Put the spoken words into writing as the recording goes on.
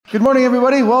Good morning,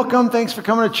 everybody. Welcome. Thanks for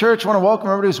coming to church. I want to welcome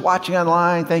everybody who's watching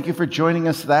online. Thank you for joining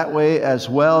us that way as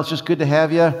well. It's just good to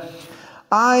have you.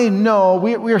 I know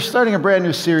we are starting a brand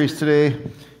new series today,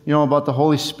 about the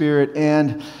Holy Spirit.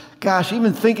 And gosh,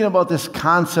 even thinking about this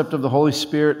concept of the Holy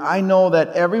Spirit, I know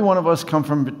that every one of us come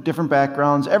from different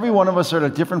backgrounds. Every one of us are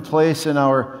at a different place in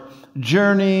our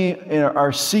journey, in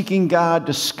our seeking God,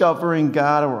 discovering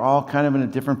God. We're all kind of in a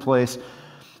different place.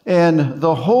 And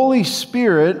the Holy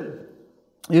Spirit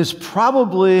is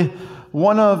probably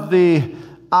one of the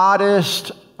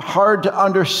oddest, hard to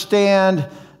understand,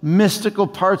 mystical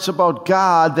parts about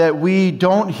God that we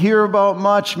don't hear about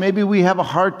much. Maybe we have a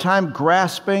hard time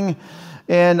grasping.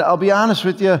 And I'll be honest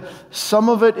with you, some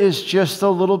of it is just a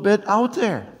little bit out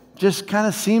there. Just kind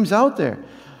of seems out there.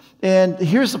 And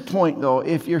here's the point, though.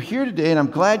 If you're here today, and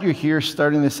I'm glad you're here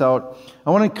starting this out,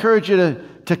 I want to encourage you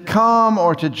to come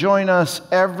or to join us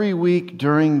every week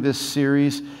during this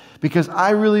series, because I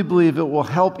really believe it will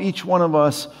help each one of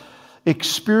us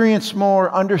experience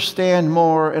more, understand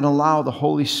more, and allow the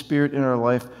Holy Spirit in our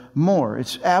life more.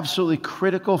 It's absolutely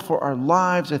critical for our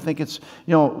lives. I think it's,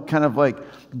 kind of like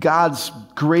God's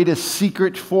greatest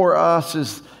secret for us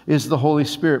is the Holy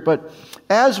Spirit. But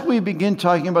as we begin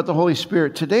talking about the Holy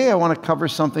Spirit, today I want to cover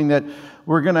something that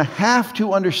we're going to have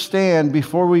to understand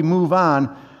before we move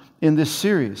on in this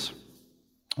series.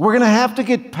 We're going to have to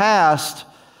get past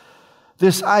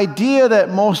this idea that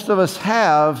most of us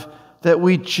have that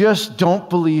we just don't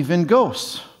believe in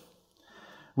ghosts.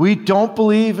 We don't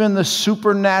believe in the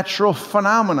supernatural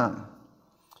phenomenon.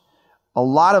 A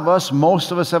lot of us, most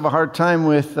of us have a hard time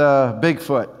with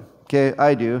Bigfoot. Okay,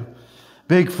 I do.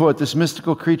 Bigfoot, this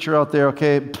mystical creature out there,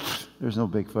 okay, there's no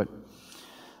Bigfoot.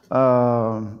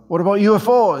 What about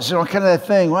UFOs? Kind of that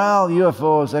thing. Well,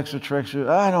 UFOs, extraterrestrial.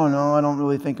 I don't know. I don't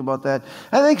really think about that.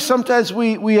 I think sometimes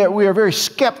we are very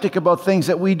skeptic about things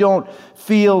that we don't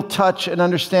feel, touch, and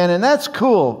understand, and that's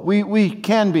cool. We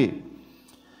can be.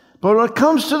 But when it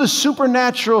comes to the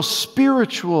supernatural,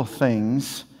 spiritual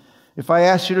things, if I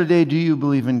ask you today, do you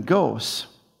believe in ghosts?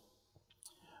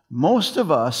 Most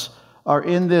of us are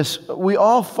in this. We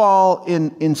all fall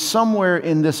in somewhere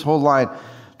in this whole line.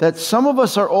 That some of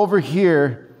us are over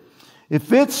here,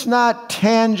 if it's not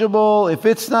tangible, if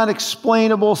it's not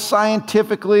explainable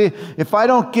scientifically, if I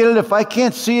don't get it, if I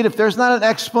can't see it, if there's not an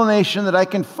explanation that I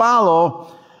can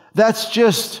follow, that's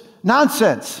just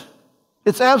nonsense.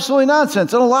 It's absolutely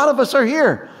nonsense. And a lot of us are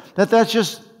here, that's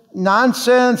just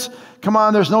nonsense. Come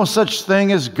on, there's no such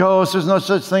thing as ghosts. There's no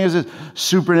such thing as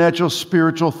supernatural,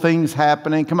 spiritual things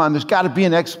happening. Come on, there's got to be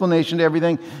an explanation to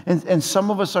everything. And some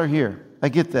of us are here. I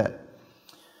get that.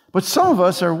 But some of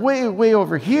us are way, way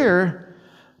over here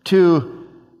to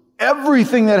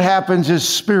everything that happens is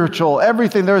spiritual.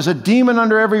 Everything. There's a demon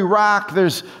under every rock.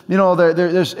 There's,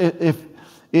 there's if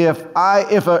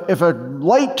a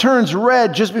light turns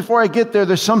red just before I get there,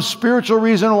 there's some spiritual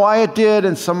reason why it did,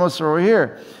 and some of us are over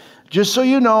here. Just so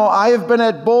you know, I have been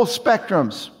at both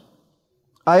spectrums.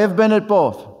 I have been at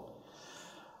both.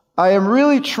 I am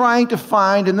really trying to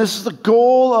find, and this is the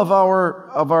goal of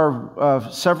our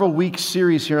several week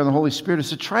series here on the Holy Spirit, is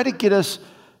to try to get us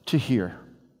to here.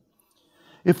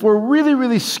 If we're really,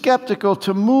 really skeptical,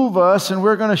 to move us, and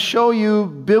we're going to show you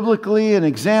biblically and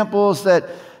examples that,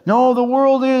 no, the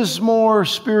world is more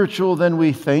spiritual than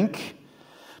we think.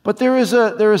 But there is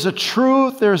a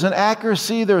truth, there is an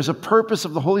accuracy, there is a purpose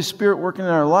of the Holy Spirit working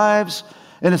in our lives.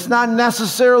 And it's not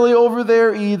necessarily over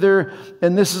there either.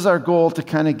 And this is our goal, to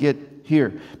kind of get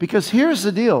here. Because here's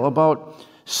the deal about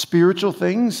spiritual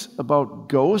things, about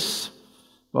ghosts,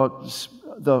 about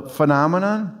the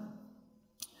phenomenon,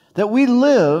 that we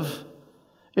live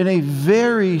in a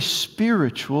very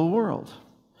spiritual world.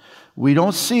 We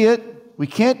don't see it. We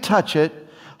can't touch it.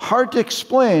 Hard to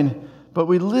explain, but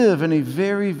we live in a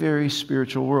very, very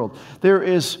spiritual world. There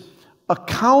is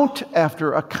account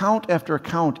after account after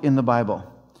account in the Bible.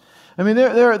 I mean,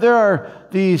 there are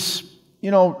these,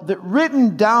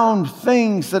 written down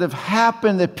things that have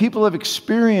happened that people have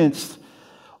experienced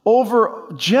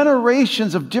over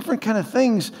generations of different kind of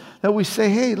things that we say,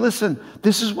 hey, listen,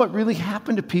 this is what really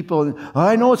happened to people. And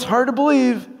I know it's hard to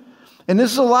believe. And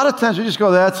this is a lot of times we just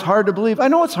go, that's hard to believe. I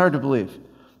know it's hard to believe.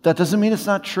 That doesn't mean it's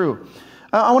not true.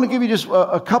 I want to give you just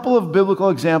a couple of biblical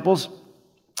examples.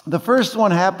 The first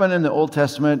one happened in the Old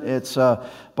Testament. It's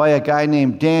by a guy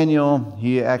named Daniel.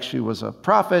 He actually was a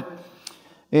prophet.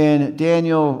 And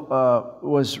Daniel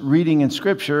was reading in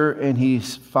Scripture, and he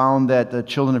found that the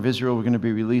children of Israel were going to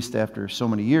be released after so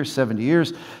many years, 70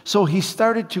 years. So he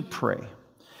started to pray.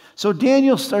 So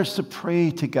Daniel starts to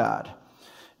pray to God.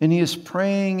 And he is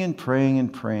praying and praying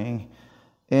and praying.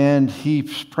 And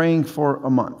he's praying for a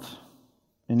month.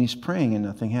 and he's praying and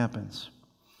nothing happens.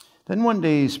 Then one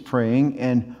day he's praying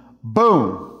and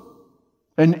boom,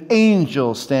 an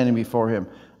angel standing before him.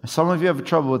 Some of you have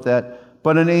trouble with that,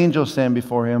 but an angel standing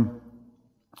before him.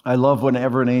 I love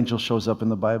whenever an angel shows up in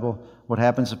the Bible. What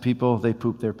happens to people? They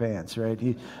poop their pants, right?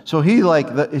 He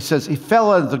says he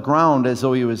fell on the ground as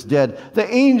though he was dead. The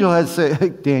angel had said, "Hey,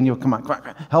 Daniel, come on,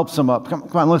 helps him up. Come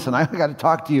on, listen, I got to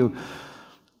talk to you."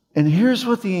 And here's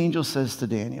what the angel says to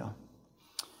Daniel.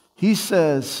 He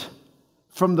says,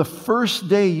 "From the first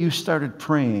day you started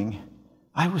praying,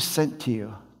 I was sent to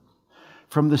you.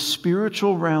 From the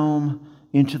spiritual realm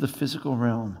into the physical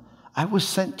realm, I was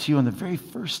sent to you on the very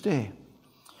first day.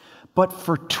 But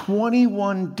for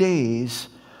 21 days,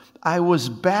 I was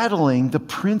battling the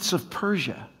prince of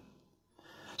Persia."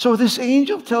 So this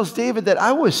angel tells David that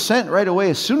I was sent right away.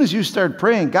 As soon as you started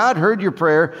praying, God heard your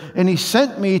prayer, and he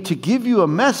sent me to give you a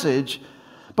message.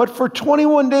 But for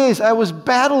 21 days, I was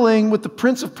battling with the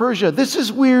prince of Persia. This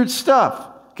is weird stuff,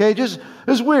 okay? This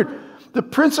is weird. The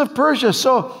prince of Persia.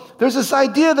 So there's this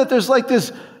idea that there's like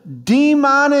this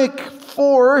demonic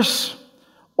force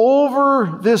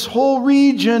over this whole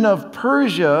region of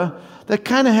Persia that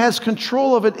kind of has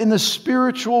control of it in the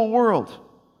spiritual world.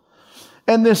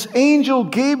 And this angel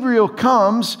Gabriel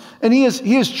comes, and he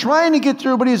is trying to get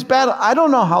through, but he's battling. I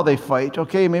don't know how they fight,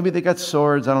 okay? Maybe they got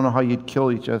swords. I don't know how you'd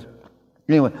kill each other.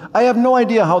 Anyway, I have no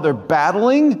idea how they're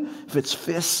battling, if it's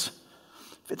fists,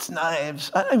 if it's knives.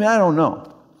 I mean, I don't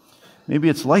know. Maybe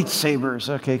it's lightsabers,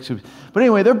 okay? But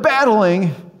anyway, they're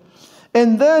battling.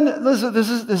 And then, listen, this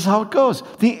is how it goes.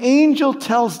 The angel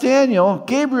tells Daniel,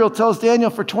 Gabriel tells Daniel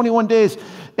for 21 days.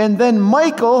 And then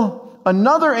Michael,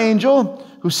 another angel,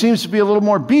 who seems to be a little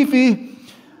more beefy,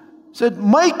 said,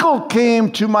 "Michael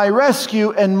came to my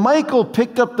rescue, and Michael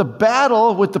picked up the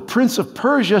battle with the prince of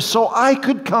Persia so I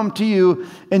could come to you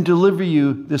and deliver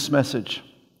you this message."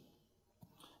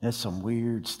 That's some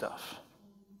weird stuff.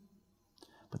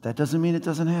 But that doesn't mean it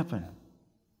doesn't happen.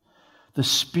 The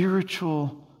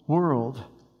spiritual world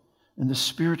and the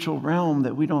spiritual realm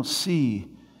that we don't see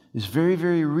is very,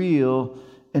 very real,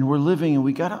 and we're living, and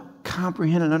we got to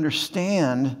comprehend and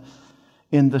understand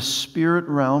in the spirit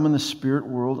realm and the spirit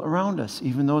world around us,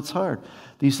 even though it's hard.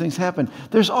 These things happen.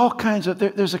 There's all kinds of,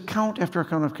 there's account after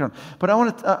account after account. But I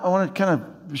want to kind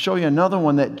of show you another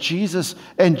one that Jesus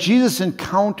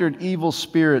encountered evil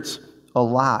spirits a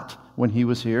lot when he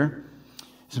was here.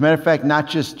 As a matter of fact, not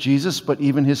just Jesus, but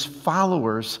even his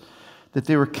followers, that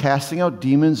they were casting out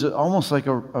demons almost like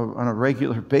on a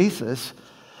regular basis.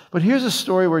 But here's a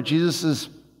story where Jesus is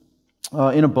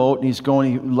in a boat, and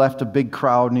he left a big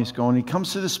crowd, and he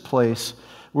comes to this place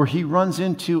where he runs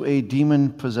into a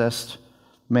demon-possessed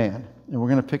man. And we're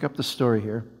going to pick up the story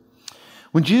here.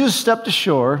 When Jesus stepped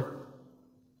ashore,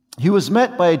 he was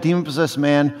met by a demon-possessed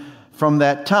man from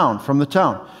the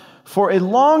town. For a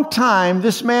long time,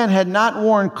 this man had not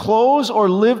worn clothes or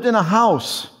lived in a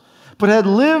house, but had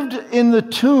lived in the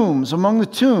tombs, among the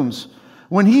tombs.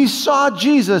 When he saw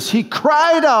Jesus, he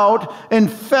cried out and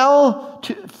fell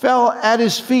at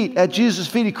his feet, at Jesus'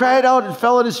 feet. He cried out and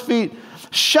fell at his feet,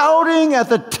 shouting at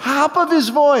the top of his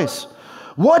voice,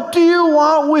 "What do you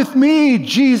want with me,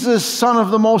 Jesus, Son of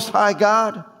the Most High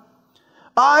God?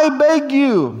 I beg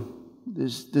you,"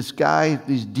 this guy,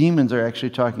 these demons are actually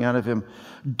talking out of him,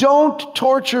 "don't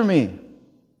torture me."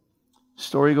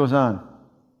 Story goes on.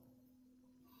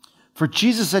 For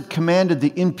Jesus had commanded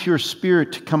the impure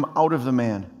spirit to come out of the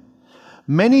man.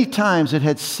 Many times it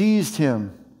had seized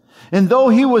him, and though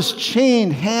he was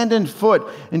chained hand and foot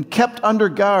and kept under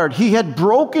guard, he had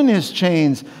broken his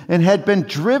chains and had been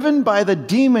driven by the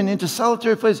demon into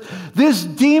solitary places. This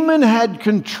demon had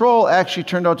control, actually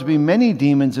turned out to be many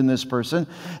demons in this person,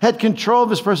 had control of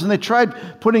this person. They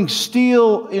tried putting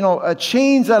steel,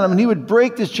 chains on him, and he would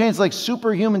break these chains like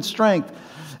superhuman strength.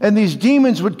 And these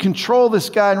demons would control this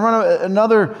guy. And run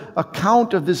another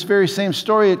account of this very same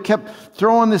story. It kept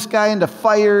throwing this guy into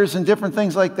fires and different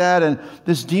things like that. And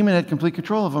this demon had complete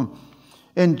control of him.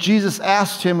 And Jesus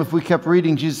asked him, if we kept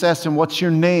reading, Jesus asked him, "What's your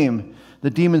name?"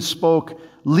 The demon spoke,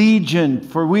 "Legion,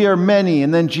 for we are many."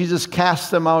 And then Jesus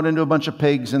cast them out into a bunch of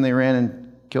pigs, and they ran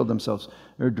and killed themselves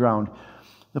or drowned.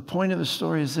 The point of the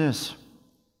story is this,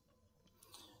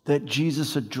 that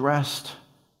Jesus addressed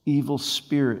evil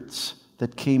spirits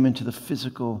that came into the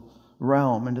physical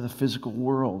realm, into the physical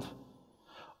world,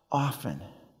 often.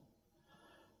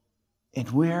 And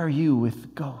where are you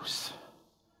with ghosts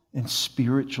and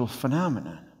spiritual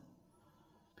phenomena?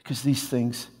 Because these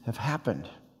things have happened.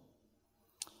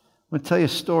 I'm going to tell you a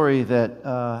story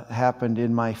that happened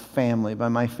in my family. By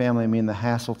my family, I mean the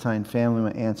Hasseltine family,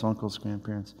 my aunts, uncles,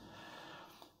 grandparents.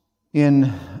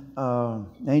 In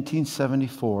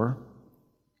 1974,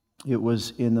 It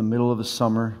was in the middle of the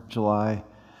summer, July.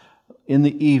 In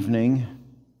the evening,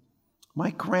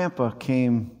 my grandpa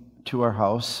came to our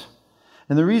house.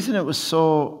 And the reason it was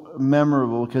so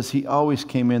memorable, because he always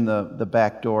came in the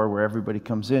back door where everybody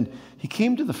comes in. He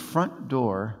came to the front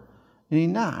door, and he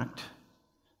knocked.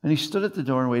 And he stood at the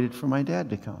door and waited for my dad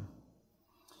to come.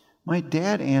 My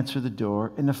dad answered the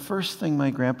door, and the first thing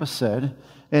my grandpa said,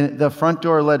 and the front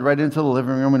door led right into the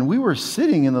living room, and we were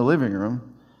sitting in the living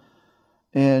room.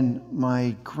 And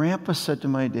my grandpa said to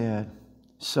my dad,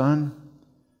 "Son,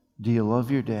 do you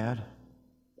love your dad?"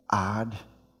 Odd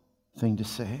thing to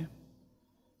say.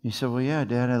 He said, "Well, yeah,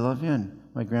 Dad, I love you." And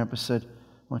my grandpa said, "I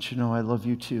want you to know I love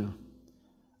you too.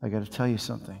 I got to tell you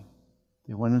something."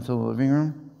 They went into the living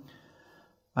room.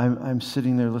 I'm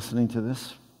sitting there listening to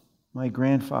this. My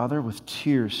grandfather, with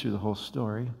tears through the whole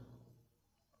story,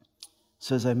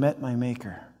 says, "I met my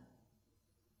Maker."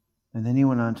 And then he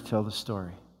went on to tell the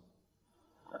story.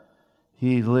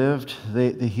 He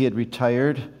had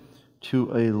retired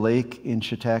to a lake in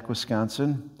Chautauqua,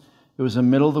 Wisconsin. It was the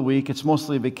middle of the week. It's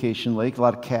mostly a vacation lake, a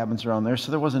lot of cabins around there,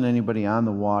 so there wasn't anybody on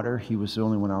the water. He was the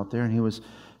only one out there, and he was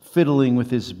fiddling with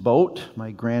his boat.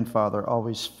 My grandfather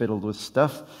always fiddled with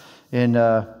stuff. And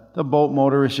the boat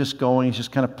motor is just going. He's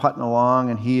just kind of putting along,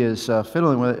 and he is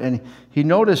fiddling with it. And he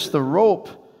noticed the rope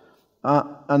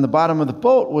on the bottom of the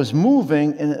boat was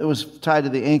moving, and it was tied to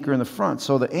the anchor in the front.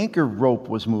 So the anchor rope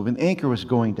was moving. The anchor was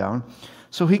going down.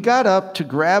 So he got up to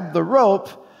grab the rope,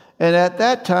 and at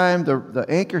that time, the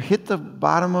anchor hit the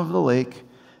bottom of the lake,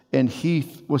 and he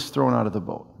was thrown out of the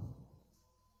boat.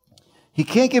 He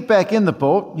can't get back in the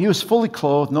boat. He was fully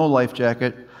clothed, no life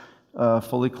jacket,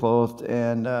 fully clothed,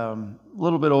 and a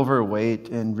little bit overweight,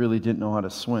 and really didn't know how to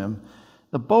swim.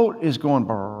 The boat is going,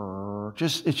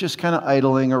 it's just kind of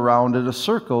idling around in a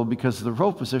circle because the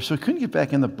rope was there, so he couldn't get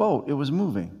back in the boat. It was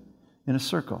moving in a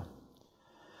circle.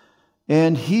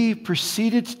 And he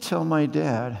proceeded to tell my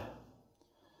dad,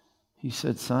 he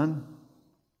said, "Son,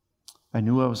 I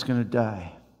knew I was going to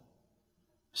die,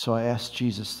 so I asked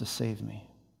Jesus to save me."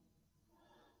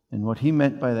 And what he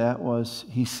meant by that was,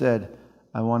 he said,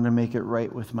 "I want to make it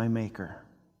right with my Maker."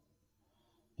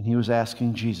 And he was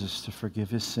asking Jesus to forgive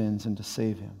his sins and to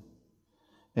save him.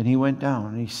 And he went down,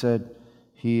 and he said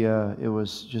it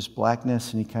was just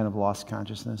blackness, and he kind of lost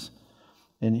consciousness.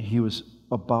 And he was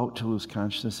about to lose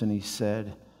consciousness, and he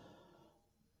said,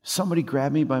 "Somebody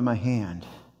grabbed me by my hand,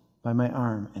 by my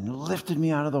arm, and lifted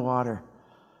me out of the water."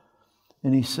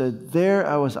 And he said, there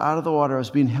I was out of the water. I was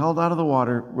being held out of the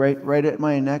water right at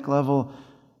my neck level.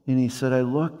 And he said, I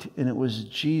looked, and it was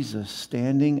Jesus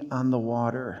standing on the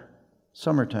water.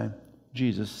 Summertime,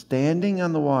 Jesus standing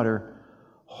on the water,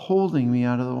 holding me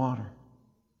out of the water.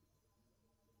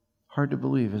 Hard to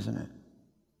believe, isn't it?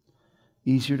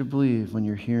 Easier to believe when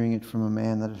you're hearing it from a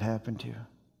man that it happened to.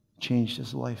 Changed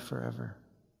his life forever.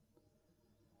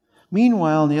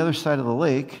 Meanwhile, on the other side of the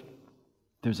lake,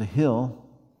 there's a hill.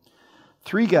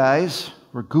 3 guys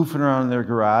were goofing around in their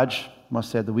garage.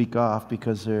 Must have had the week off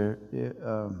because it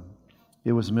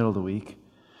was the middle of the week.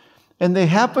 And they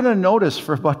happened to notice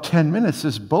for about 10 minutes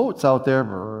this boat's out there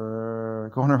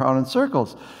going around in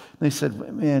circles. They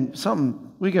said, man,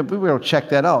 we got to check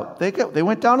that out. They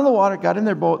went down to the water, got in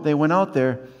their boat, they went out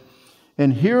there,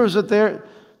 and here's what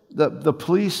the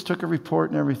police took a report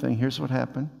and everything. Here's what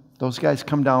happened. Those guys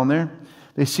come down there.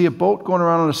 They see a boat going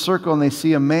around in a circle, and they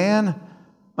see a man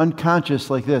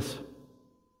unconscious like this.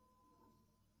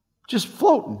 Just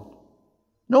floating.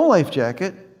 No life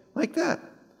jacket, like that.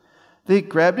 They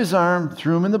grabbed his arm,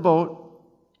 threw him in the boat,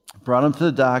 brought him to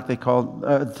the dock. They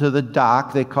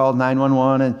called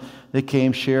 911, and they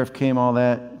came. Sheriff came, all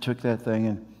that, took that thing.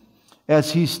 And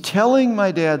as he's telling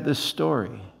my dad this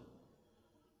story,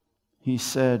 he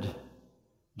said,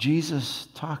 Jesus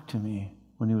talked to me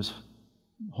when he was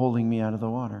holding me out of the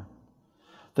water.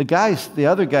 The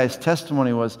other guy's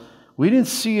testimony was, we didn't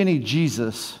see any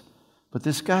Jesus, but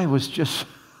this guy was just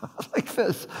like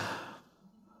this.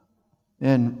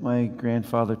 And my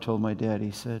grandfather told my dad, he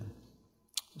said,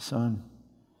 son,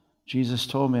 Jesus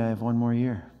told me I have one more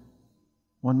year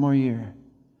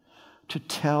to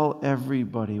tell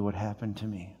everybody what happened to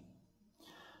me.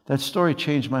 That story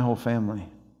changed my whole family.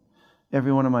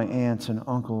 Every one of my aunts and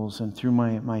uncles, and through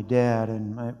my dad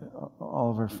and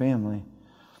all of our family,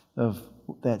 of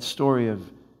that story of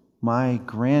my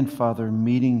grandfather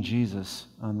meeting Jesus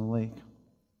on the lake.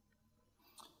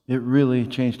 It really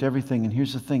changed everything. And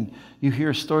here's the thing. You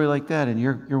hear a story like that and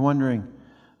you're wondering,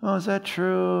 oh, is that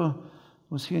true?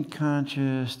 Was he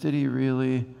unconscious? Did he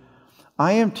really?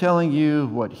 I am telling you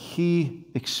what he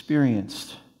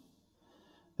experienced.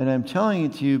 And I'm telling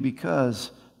it to you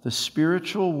because the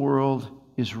spiritual world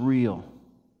is real.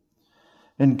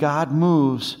 And God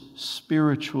moves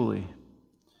spiritually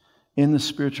in the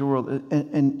spiritual world.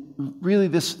 And really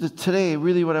today,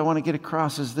 really what I want to get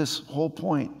across is this whole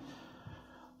point,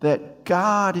 that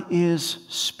God is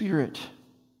spirit.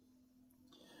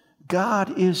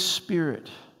 God is spirit.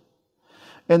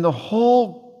 And the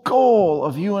whole goal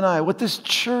of you and I, what this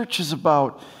church is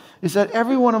about, is that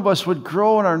every one of us would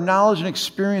grow in our knowledge and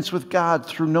experience with God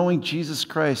through knowing Jesus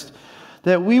Christ.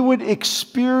 That we would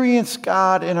experience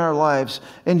God in our lives.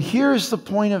 And here's the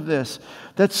point of this,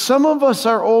 that some of us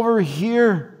are over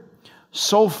here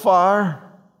so far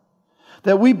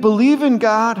that we believe in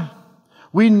God.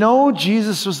 We know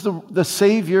Jesus was the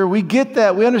Savior. We get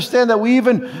that. We understand that. We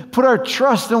even put our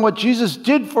trust in what Jesus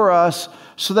did for us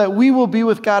so that we will be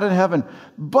with God in heaven.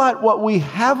 But what we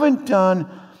haven't done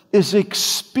is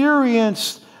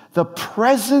experienced the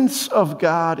presence of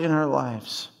God in our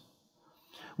lives.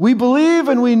 We believe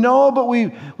and we know, but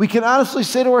we can honestly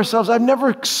say to ourselves, I've never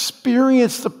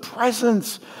experienced the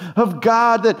presence of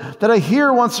God that I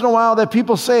hear once in a while, that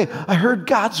people say, I heard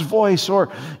God's voice,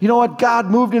 or you know what, God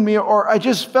moved in me, or I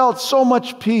just felt so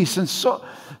much peace and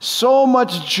so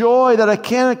much joy that I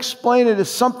can't explain it. It's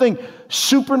something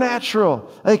supernatural.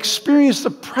 I experienced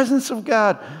the presence of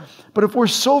God. But if we're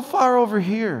so far over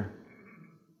here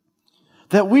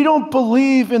that we don't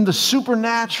believe in the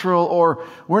supernatural, or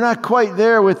we're not quite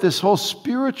there with this whole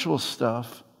spiritual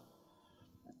stuff,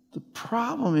 the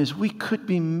problem is we could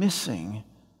be missing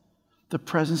the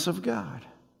presence of God.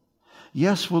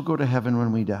 Yes, we'll go to heaven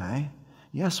when we die.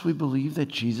 Yes, we believe that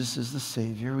Jesus is the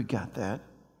Savior. We got that.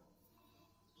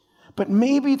 But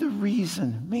maybe the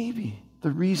reason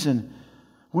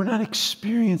we're not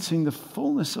experiencing the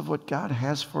fullness of what God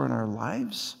has for in our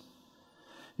lives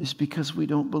is because we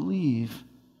don't believe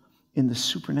in the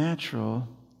supernatural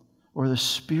or the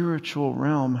spiritual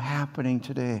realm happening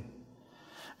today.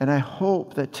 And I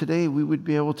hope that today we would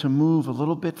be able to move a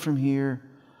little bit from here,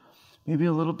 maybe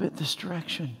a little bit this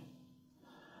direction.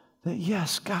 That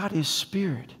yes, God is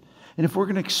spirit. And if we're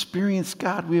going to experience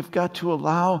God, we have got to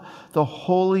allow the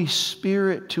Holy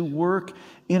Spirit to work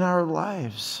in our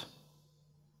lives.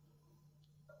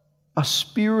 A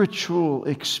spiritual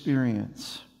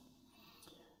experience.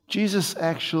 Jesus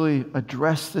actually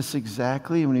addressed this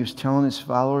exactly when he was telling his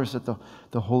followers that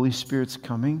the Holy Spirit's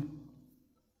coming.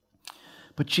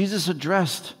 But Jesus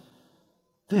addressed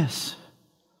this.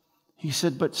 He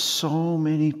said, but so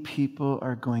many people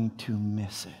are going to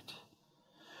miss it.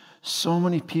 So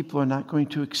many people are not going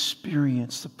to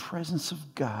experience the presence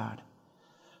of God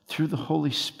through the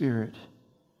Holy Spirit.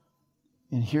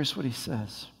 And here's what he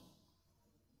says.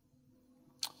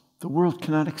 The world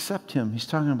cannot accept him. He's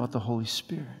talking about the Holy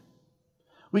Spirit.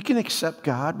 We can accept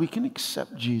God. We can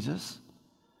accept Jesus.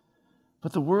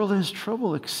 But the world has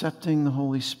trouble accepting the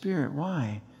Holy Spirit.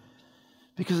 Why?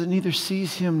 Because it neither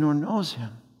sees him nor knows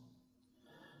him.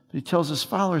 But he tells his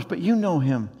followers, but you know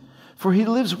him, for he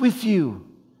lives with you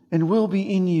and will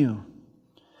be in you.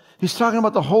 He's talking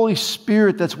about the Holy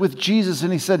Spirit that's with Jesus.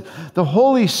 And he said, the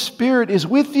Holy Spirit is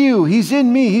with you. He's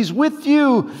in me. He's with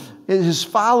you, his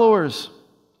followers.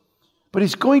 But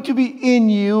he's going to be in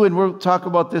you, and we'll talk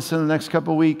about this in the next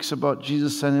couple of weeks, about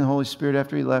Jesus sending the Holy Spirit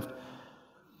after he left.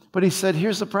 But he said,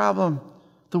 here's the problem.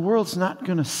 The world's not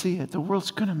going to see it. The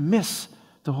world's going to miss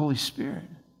the Holy Spirit.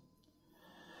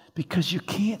 Because you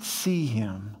can't see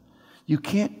him. You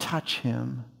can't touch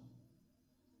him.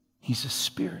 He's a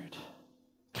spirit.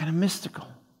 Kind of mystical.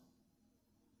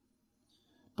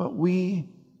 But we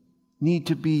need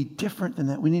to be different than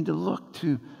that. We need to look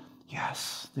to,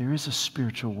 yes, there is a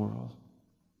spiritual world.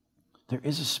 There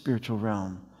is a spiritual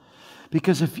realm.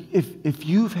 Because if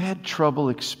you've had trouble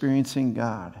experiencing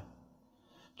God,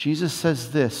 Jesus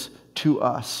says this to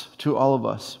us, to all of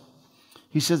us.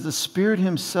 He says, the Spirit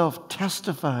himself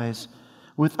testifies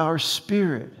with our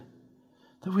spirit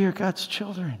that we are God's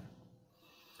children.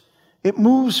 It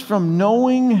moves from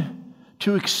knowing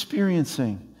to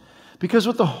experiencing. Because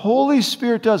what the Holy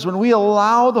Spirit does, when we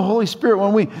allow the Holy Spirit,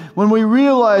 when we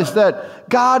realize that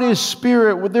God is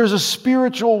spirit, there's a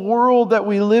spiritual world that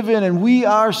we live in, and we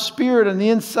are spirit on the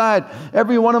inside.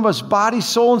 Every one of us, body,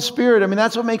 soul, and spirit. I mean,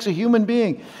 that's what makes a human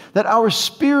being. That our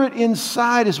spirit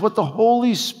inside is what the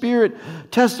Holy Spirit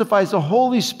testifies. The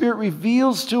Holy Spirit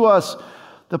reveals to us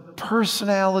the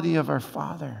personality of our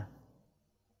Father.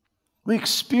 We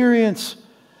experience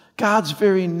God's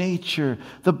very nature.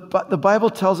 The Bible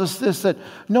tells us this, that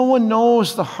no one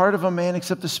knows the heart of a man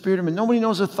except the spirit of man. Nobody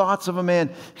knows the thoughts of a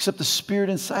man except the spirit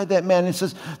inside that man. And it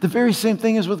says the very same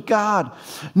thing is with God.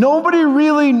 Nobody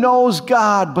really knows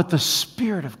God but the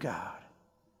Spirit of God.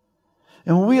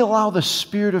 And when we allow the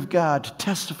Spirit of God to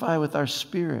testify with our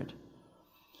spirit,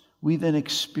 we then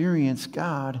experience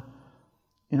God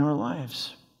in our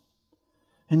lives.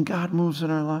 And God moves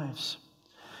in our lives.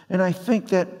 And I think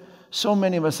that so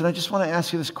many of us, and I just want to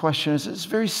ask you this question, it's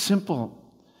very simple.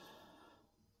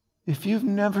 If you've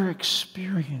never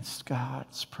experienced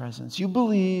God's presence, you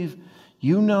believe,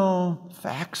 you know,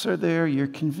 facts are there, you're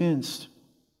convinced,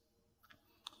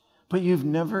 but you've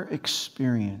never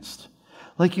experienced,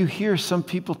 like you hear some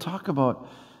people talk about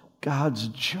God's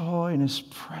joy and His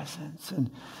presence. And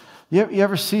you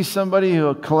ever see somebody who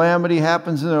a calamity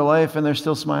happens in their life and they're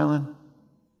still smiling?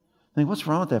 Think, what's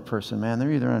wrong with that person, man?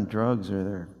 They're either on drugs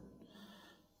or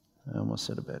I almost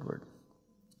said a bad word.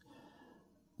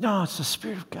 No, it's the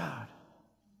Spirit of God.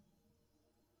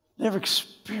 Never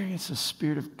experienced the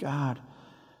Spirit of God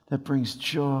that brings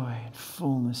joy and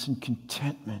fullness and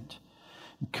contentment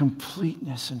and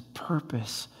completeness and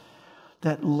purpose.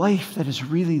 That life that is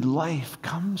really life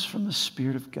comes from the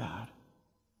Spirit of God.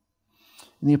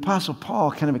 And the Apostle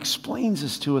Paul kind of explains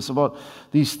this to us about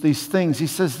these things. He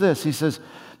says this, he says,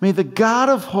 may the God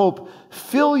of hope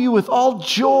fill you with all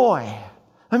joy.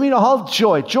 I mean, all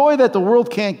joy. Joy that the world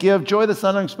can't give, joy that's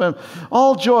not unexpected.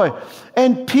 All joy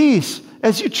and peace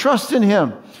as you trust in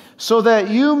Him, so that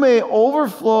you may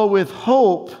overflow with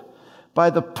hope by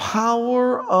the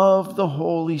power of the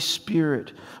Holy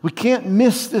Spirit. We can't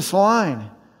miss this line.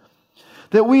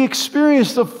 That we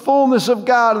experience the fullness of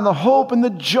God and the hope and the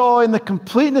joy and the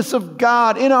completeness of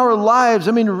God in our lives.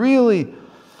 I mean, really,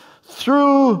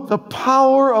 through the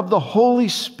power of the Holy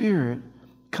Spirit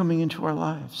coming into our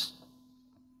lives.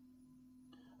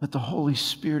 That the Holy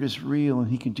Spirit is real and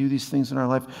He can do these things in our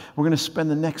life. We're going to spend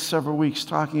the next several weeks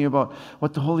talking about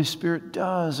what the Holy Spirit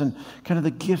does and kind of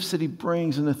the gifts that He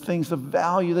brings and the things, the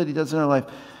value that He does in our life.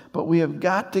 But we have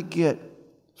got to get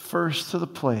first to the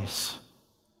place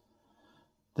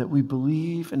that we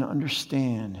believe and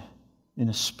understand in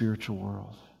a spiritual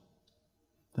world.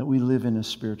 That we live in a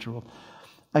spiritual world.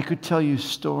 I could tell you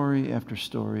story after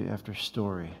story after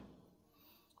story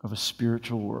of a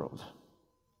spiritual world.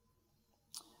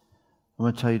 I'm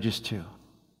going to tell you just two.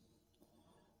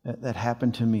 That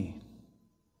happened to me.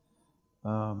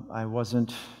 I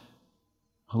wasn't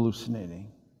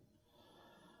hallucinating.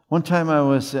 One time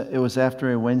it was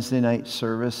after a Wednesday night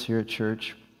service here at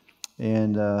church.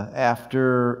 And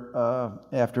after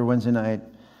Wednesday night,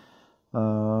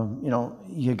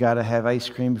 you got to have ice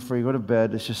cream before you go to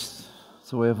bed. It's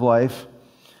a way of life.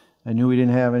 I knew we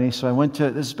didn't have any, so I went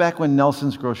to, this is back when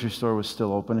Nelson's grocery store was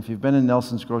still open. If you've been in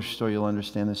Nelson's grocery store, you'll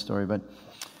understand this story.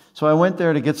 So I went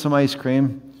there to get some ice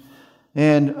cream,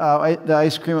 and the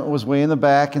ice cream was way in the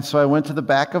back, and so I went to the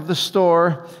back of the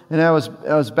store, and I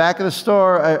was back of the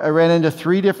store. I ran into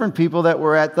 3 different people that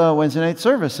were at the Wednesday night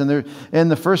service, and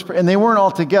they weren't all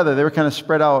together. They were kind of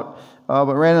spread out.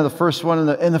 But ran into the first one,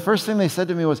 and the first thing they said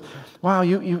to me was, wow,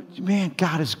 man,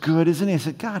 God is good, isn't He? I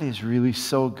said, God is really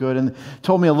so good. And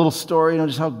told me a little story,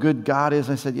 just how good God is.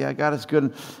 And I said, yeah, God is good.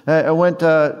 And I went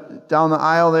down the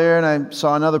aisle there, and I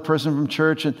saw another person from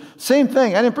church, and same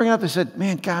thing. I didn't bring it up. They said,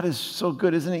 man, God is so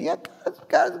good, isn't He? Yeah,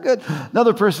 God is good.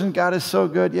 Another person, God is so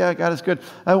good. Yeah, God is good.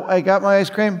 I got my ice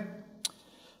cream.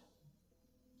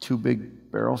 2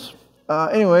 big barrels.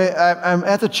 Anyway, I'm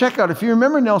at the checkout. If you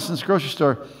remember Nelson's grocery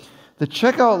store, the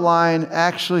checkout line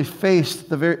actually faced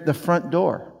the front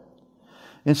door.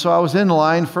 And so I was in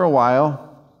line for a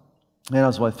while, and I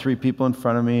was like 3 people in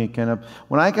front of me.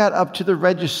 When I got up to the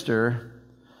register,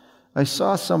 I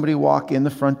saw somebody walk in the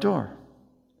front door.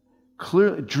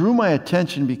 Clearly drew my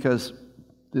attention because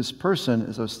this person,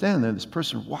 as I was standing there, this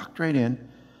person walked right in,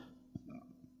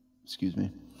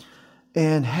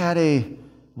 and had a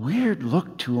weird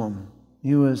look to him.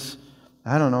 He was,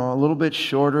 a little bit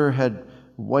shorter, had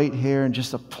white hair and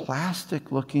just a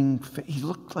plastic-looking face. He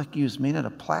looked like he was made out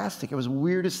of plastic. It was the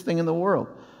weirdest thing in the world.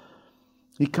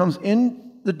 He comes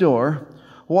in the door,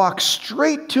 walks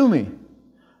straight to me.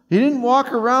 He didn't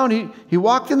walk around. He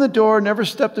walked in the door, never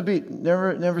stepped a beat,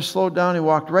 never slowed down. He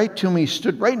walked right to me,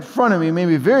 stood right in front of me, made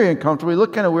me very uncomfortable. He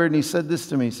looked kind of weird, and he said this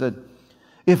to me. He said,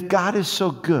 if God is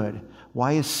so good,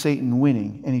 why is Satan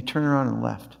winning? And he turned around and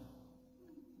left.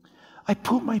 I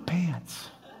pooped my pants.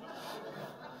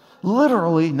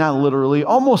 Literally, not literally,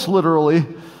 almost literally.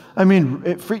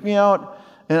 It freaked me out.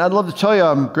 And I'd love to tell you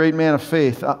I'm a great man of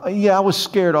faith. I was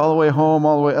scared all the way home,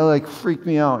 it freaked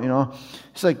me out,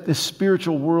 It's like this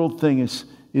spiritual world thing is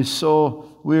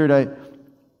so weird.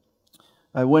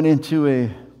 I went into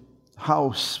a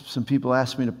house. Some people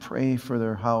asked me to pray for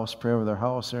their house, pray over their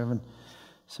house. They're having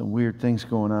some weird things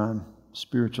going on,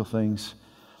 spiritual things.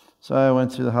 So I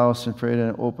went through the house and prayed, and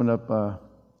it opened up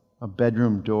a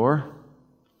bedroom door.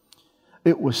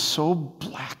 It was so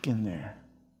black in there.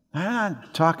 I'm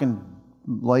not talking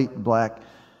light black.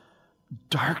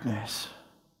 Darkness.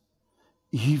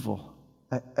 Evil.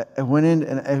 I went in,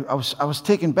 and I was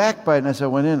taken back by it, and as I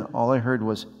went in, all I heard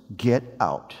was, "Get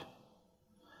out."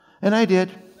 And I did.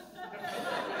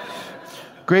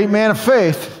 Great man of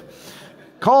faith.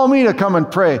 Call me to come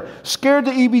and pray. Scared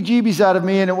the EBGBs out of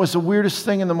me, and it was the weirdest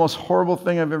thing and the most horrible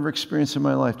thing I've ever experienced in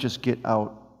my life. Just get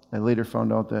out. I later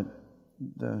found out that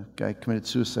the guy committed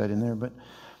suicide in there, but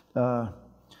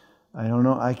I don't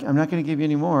know. I'm not going to give you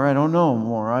any more. I don't know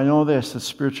more. I know this. The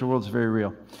spiritual world is very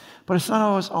real. But it's not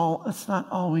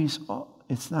always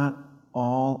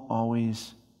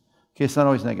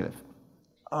negative.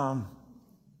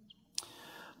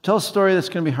 Tell a story that's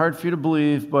going to be hard for you to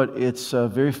believe, but it's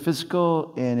very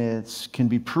physical, and it can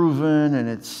be proven, and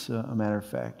it's a matter of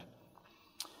fact.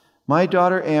 My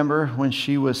daughter Amber, when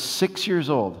she was 6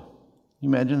 years old, you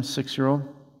imagine 6-year-old?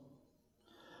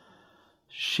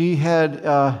 She had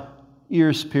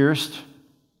ears pierced,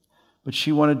 but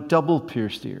she wanted double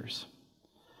pierced ears.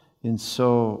 And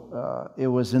so it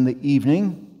was in the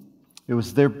evening. It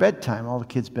was their bedtime, all the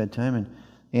kids' bedtime, and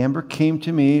Amber came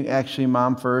to me, actually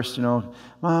Mom first,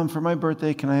 "Mom, for my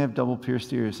birthday, can I have double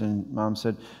pierced ears?" And Mom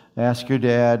said, "Ask your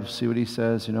dad, see what he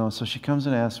says, So she comes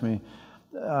and asks me,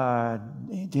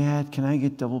 "Hey, Dad, can I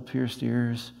get double pierced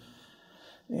ears?"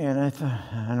 And I thought,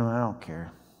 I don't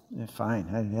care. Fine.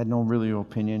 I had no really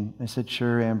opinion. I said,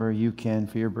 "Sure, Amber, you can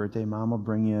for your birthday. Mom will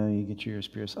bring you. You get your ears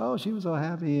pierced." Oh, she was all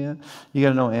happy. Yeah. You got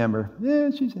to know Amber.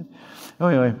 Yeah, she's happy.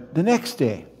 Anyway, the next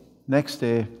day,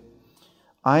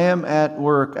 I am at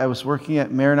work. I was working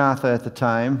at Maranatha at the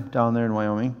time, down there in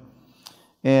Wyoming.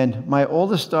 And my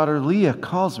oldest daughter, Leah,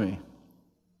 calls me.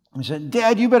 I said,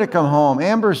 "Dad, you better come home.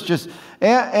 Amber is just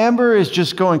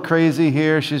going crazy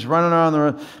here. She's running around the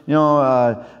room.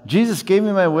 Jesus gave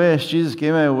me my wish. Jesus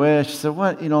gave me my wish." I said,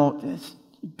 "What?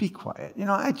 Be quiet."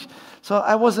 So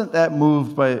I wasn't that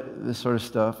moved by this sort of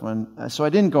stuff. So I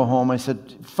didn't go home. I said,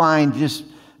 "Fine, just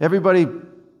everybody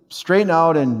straighten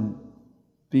out and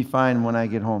be fine when I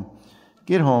get home."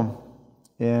 Get home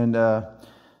and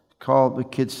called the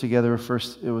kids together.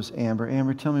 First, it was Amber.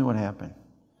 "Amber, tell me what happened."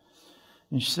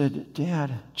 And she said,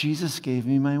 "Dad, Jesus gave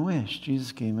me my wish.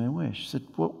 Jesus gave me my wish." I said,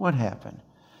 What happened?"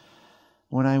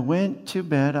 "When I went to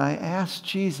bed, I asked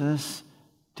Jesus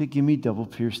to give me double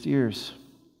pierced ears."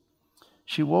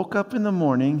 She woke up in the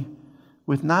morning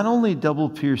with not only double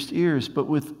pierced ears, but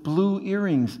with blue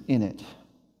earrings in it.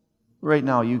 Right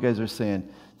now, you guys are saying,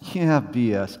 "Yeah,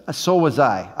 BS. So was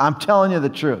I. I'm telling you the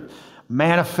truth."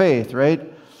 Man of faith,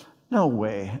 right? No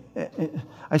way.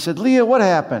 I said, "Leah, what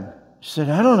happened?" She said,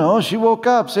 "I don't know. She woke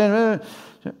up saying,"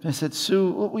 I said,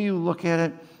 "Sue, what will you look at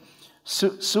it?"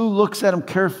 Sue looks at him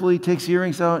carefully, takes the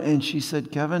earrings out, and she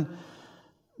said, "Kevin,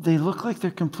 they look like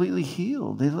they're completely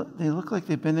healed. They look like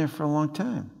they've been there for a long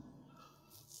time."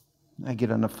 I get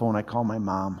on the phone. I call my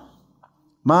mom.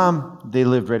 "Mom," they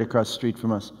lived right across the street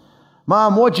from us.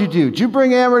 "Mom, what'd you do? Did you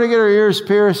bring Amber to get her ears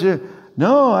pierced?"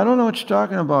 "No, I don't know what you're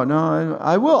talking about." "No,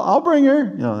 I will. I'll bring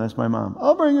her." That's my mom.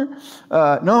 "I'll bring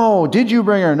her." "No, did you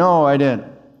bring her?" "No, I didn't."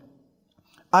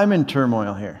 I'm in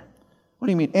turmoil here. "What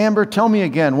do you mean? Amber, tell me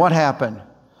again. What happened?"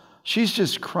 She's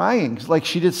just crying like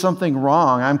she did something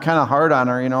wrong. I'm kind of hard on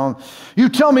her, "You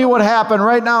tell me what happened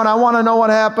right now, and I want to know what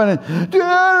happened." And,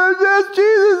 "Dad, that's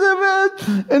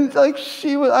Jesus." And like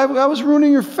I was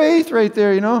ruining her faith right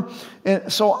there,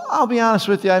 And so I'll be honest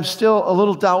with you, I'm still a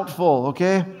little doubtful,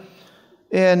 okay?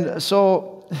 And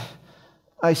so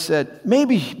I said,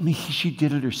 maybe she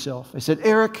did it herself. I said,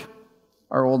 "Eric,"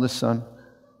 our oldest son,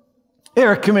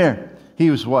 "Eric, come here." He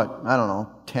was what? I don't know,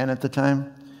 10 at the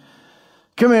time.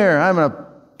 "Come here, I'm going to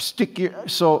stick your..."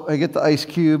 So I get the ice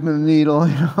cube and the needle.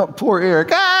 Poor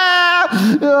Eric.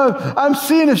 I'm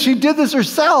seeing if she did this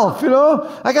herself,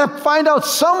 I got to find out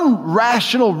some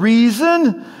rational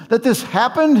reason that this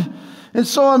happened. And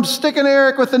so I'm sticking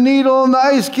Eric with the needle and the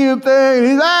ice cube thing. And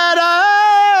he's,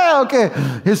 okay.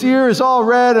 His ear is all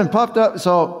red and puffed up.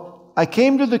 So I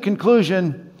came to the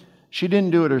conclusion she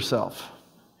didn't do it herself.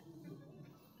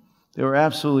 They were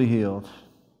absolutely healed.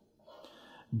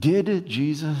 Did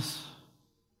Jesus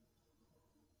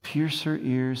pierce her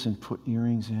ears and put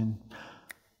earrings in?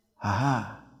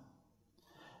 Aha.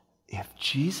 If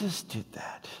Jesus did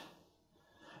that,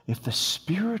 if the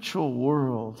spiritual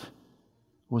world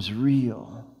was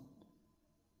real,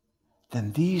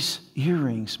 then these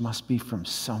earrings must be from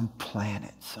some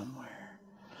planet somewhere.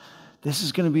 This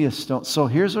is going to be a stone. So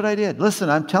here's what I did. Listen,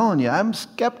 I'm telling you, I'm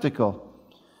skeptical.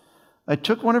 I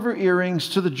took one of her earrings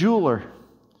to the jeweler.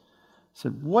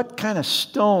 Said, "What kind of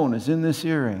stone is in this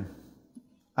earring?"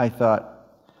 I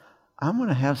thought, I'm going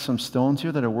to have some stones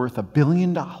here that are worth $1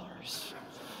 billion.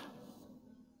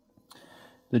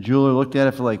 The jeweler looked at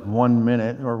it for like 1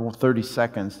 minute or 30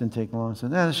 seconds, didn't take long.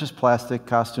 Said, it's just plastic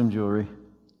costume jewelry.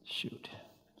 Shoot.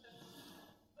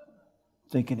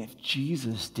 Thinking, if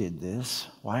Jesus did this,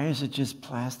 why is it just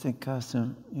plastic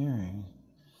costume earring?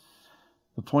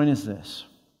 The point is this.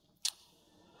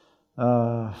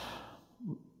 Amber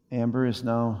is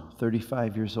now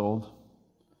 35 years old.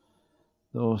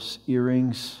 Those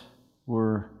earrings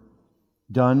were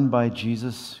done by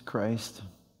Jesus Christ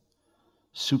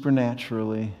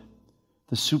supernaturally.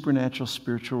 The supernatural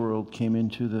spiritual world came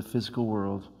into the physical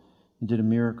world and did a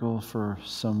miracle for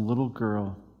some little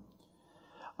girl.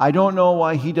 I don't know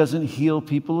why he doesn't heal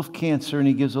people of cancer and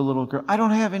he gives a little girl. I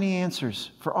don't have any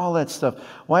answers for all that stuff.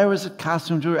 Why was it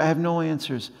costume jewelry? I have no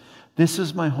answers. This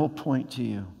is my whole point to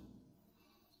you.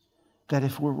 That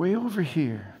if we're way over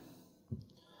here,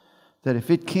 that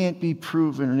if it can't be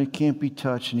proven and it can't be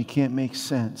touched and it can't make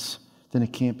sense, then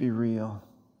it can't be real.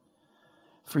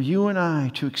 For you and I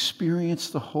to experience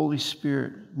the Holy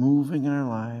Spirit moving in our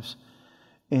lives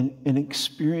and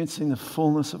experiencing the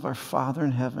fullness of our Father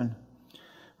in heaven,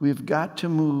 we have got to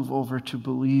move over to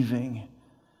believing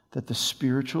that the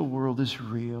spiritual world is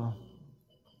real.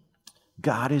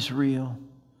 God is real.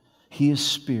 He is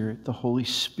Spirit. The Holy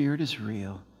Spirit is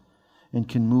real and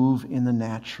can move in the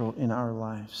natural in our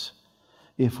lives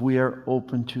if we are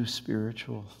open to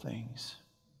spiritual things.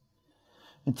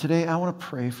 And today I want to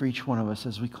pray for each one of us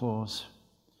as we close,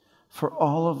 for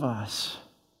all of us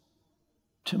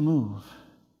to move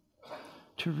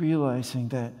to realizing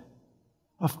that,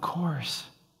 of course,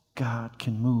 God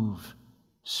can move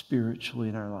spiritually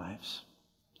in our lives.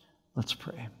 Let's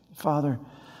pray. Father,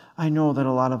 I know that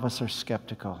a lot of us are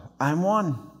skeptical. I'm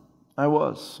one. I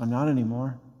was. I'm not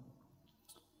anymore.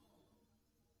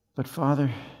 But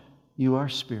Father, you are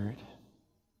Spirit,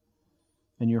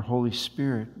 and your Holy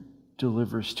Spirit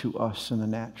delivers to us in the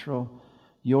natural.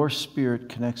 Your Spirit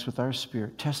connects with our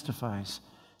spirit, testifies,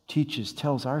 teaches,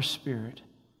 tells our spirit,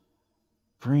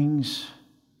 brings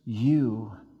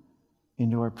you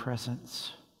into our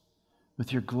presence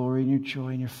with your glory and your joy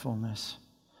and your fullness.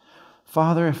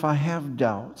 Father, if I have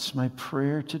doubts, my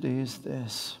prayer today is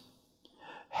this: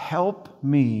 help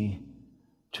me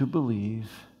to believe.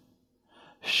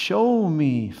 Show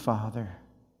me, Father,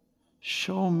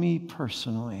 show me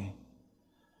personally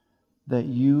that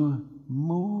you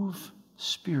move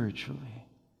spiritually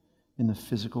in the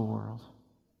physical world.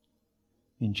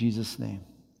 In Jesus' name,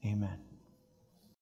 amen.